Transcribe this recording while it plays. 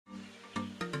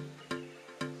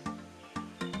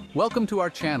Welcome to our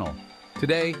channel.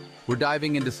 Today, we're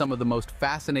diving into some of the most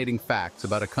fascinating facts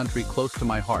about a country close to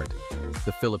my heart,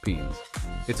 the Philippines.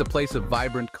 It's a place of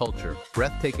vibrant culture,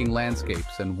 breathtaking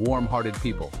landscapes, and warm-hearted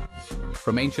people.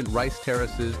 From ancient rice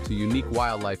terraces to unique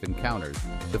wildlife encounters,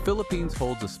 the Philippines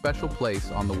holds a special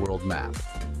place on the world map.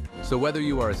 So whether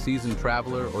you are a seasoned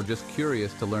traveler or just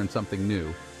curious to learn something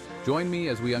new, join me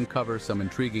as we uncover some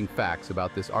intriguing facts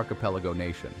about this archipelago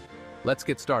nation. Let's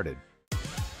get started.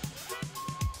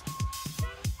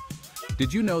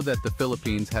 Did you know that the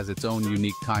Philippines has its own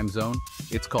unique time zone?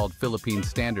 It's called Philippine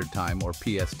Standard Time, or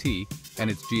PST, and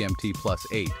it's GMT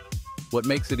 +8. What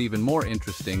makes it even more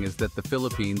interesting is that the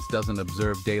Philippines doesn't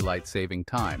observe daylight saving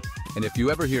time. And if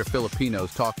you ever hear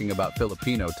Filipinos talking about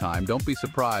Filipino time, don't be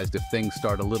surprised if things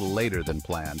start a little later than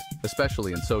planned,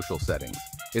 especially in social settings.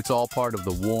 It's all part of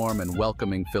the warm and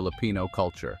welcoming Filipino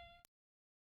culture.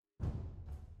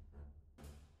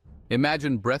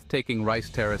 Imagine breathtaking rice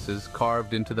terraces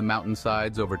carved into the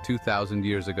mountainsides over 2,000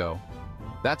 years ago.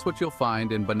 That's what you'll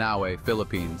find in Banaue,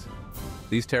 Philippines.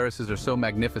 These terraces are so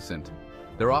magnificent.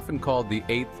 They're often called the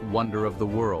eighth wonder of the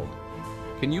world.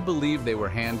 Can you believe they were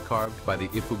hand-carved by the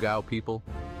Ifugao people?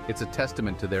 It's a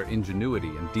testament to their ingenuity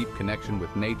and deep connection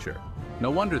with nature.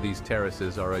 No wonder these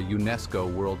terraces are a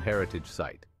UNESCO World Heritage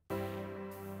Site.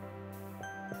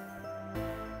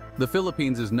 The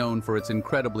Philippines is known for its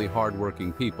incredibly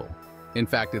hard-working people. In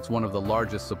fact, it's one of the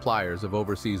largest suppliers of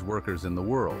overseas workers in the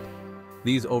world.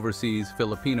 These overseas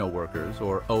Filipino workers,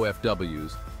 or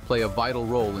OFWs, play a vital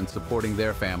role in supporting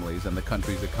their families and the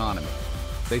country's economy.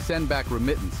 They send back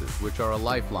remittances, which are a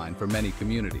lifeline for many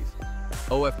communities.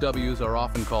 OFWs are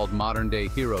often called modern-day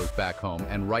heroes back home,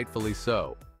 and rightfully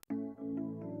so.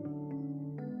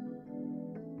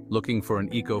 Looking for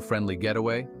an eco-friendly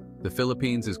getaway? The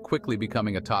Philippines is quickly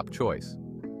becoming a top choice.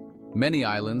 Many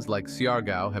islands, like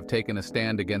Siargao, have taken a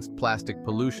stand against plastic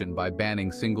pollution by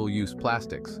banning single-use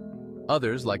plastics.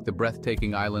 Others, like the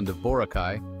breathtaking island of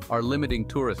Boracay, are limiting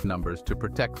tourist numbers to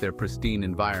protect their pristine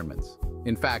environments.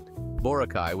 In fact,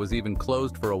 Boracay was even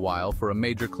closed for a while for a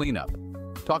major cleanup.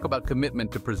 Talk about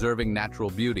commitment to preserving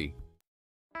natural beauty.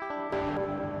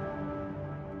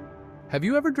 Have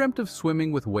you ever dreamt of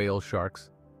swimming with whale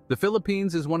sharks? The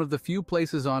Philippines is one of the few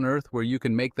places on Earth where you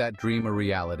can make that dream a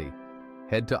reality.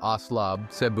 Head to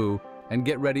Aslab, Cebu, and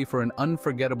get ready for an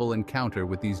unforgettable encounter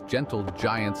with these gentle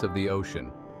giants of the ocean.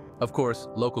 Of course,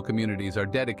 local communities are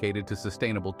dedicated to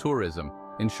sustainable tourism,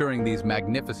 ensuring these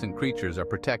magnificent creatures are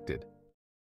protected.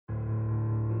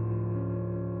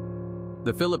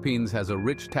 The Philippines has a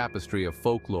rich tapestry of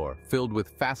folklore filled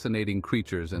with fascinating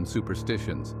creatures and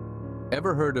superstitions.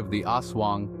 Ever heard of the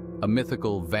aswang, a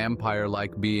mythical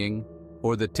vampire-like being,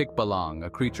 or the tikbalang, a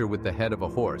creature with the head of a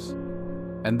horse?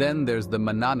 And then there's the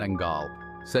manananggal,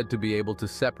 said to be able to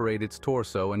separate its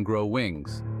torso and grow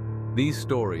wings. These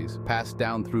stories, passed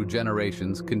down through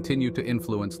generations, continue to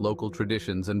influence local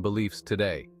traditions and beliefs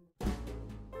today.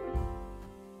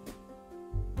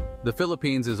 The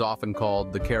Philippines is often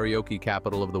called the karaoke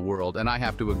capital of the world, and I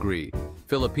have to agree.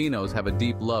 Filipinos have a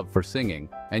deep love for singing,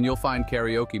 and you'll find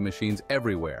karaoke machines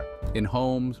everywhere, in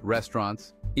homes,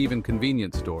 restaurants, even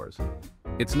convenience stores.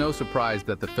 It's no surprise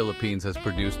that the Philippines has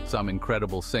produced some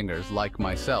incredible singers like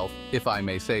myself, if I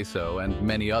may say so, and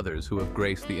many others who have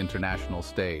graced the international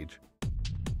stage.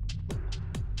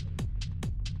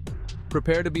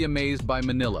 Prepare to be amazed by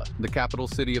Manila, the capital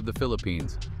city of the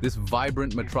Philippines. This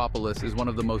vibrant metropolis is one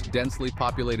of the most densely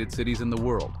populated cities in the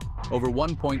world. Over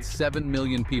 1.7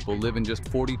 million people live in just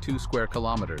 42 square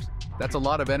kilometers. That's a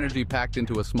lot of energy packed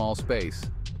into a small space.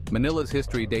 Manila's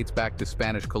history dates back to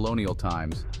Spanish colonial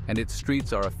times, and its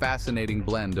streets are a fascinating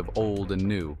blend of old and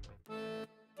new.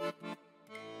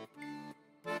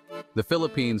 The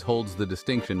Philippines holds the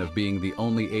distinction of being the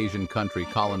only Asian country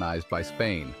colonized by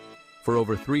Spain. For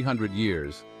over 300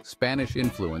 years, Spanish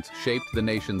influence shaped the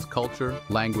nation's culture,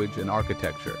 language, and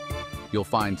architecture. You'll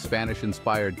find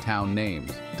Spanish-inspired town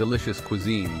names, delicious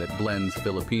cuisine that blends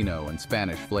Filipino and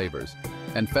Spanish flavors,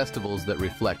 and festivals that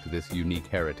reflect this unique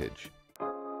heritage.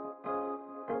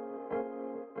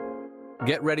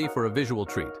 Get ready for a visual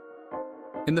treat.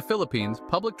 In the Philippines,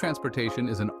 public transportation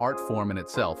is an art form in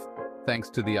itself,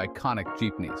 thanks to the iconic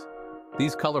jeepneys.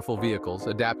 These colorful vehicles,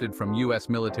 adapted from U.S.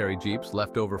 military jeeps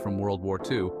left over from World War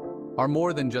II, are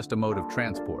more than just a mode of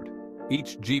transport.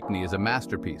 Each jeepney is a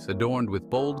masterpiece, adorned with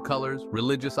bold colors,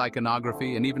 religious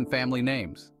iconography, and even family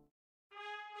names.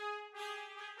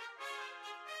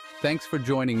 Thanks for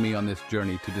joining me on this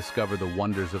journey to discover the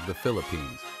wonders of the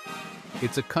Philippines.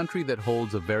 It's a country that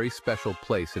holds a very special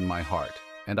place in my heart,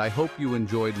 and I hope you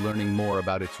enjoyed learning more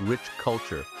about its rich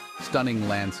culture, stunning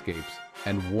landscapes,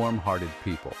 and warm-hearted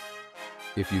people.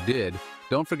 If you did,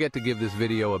 Don't forget to give this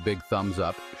video a big thumbs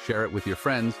up, share it with your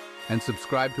friends, and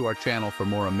subscribe to our channel for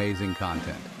more amazing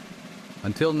content.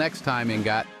 Until next time,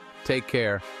 Ingat, take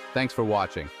care. Thanks for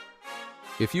watching.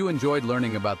 If you enjoyed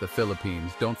learning about the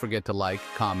Philippines, don't forget to like,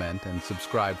 comment, and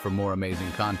subscribe for more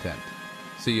amazing content.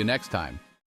 See you next time.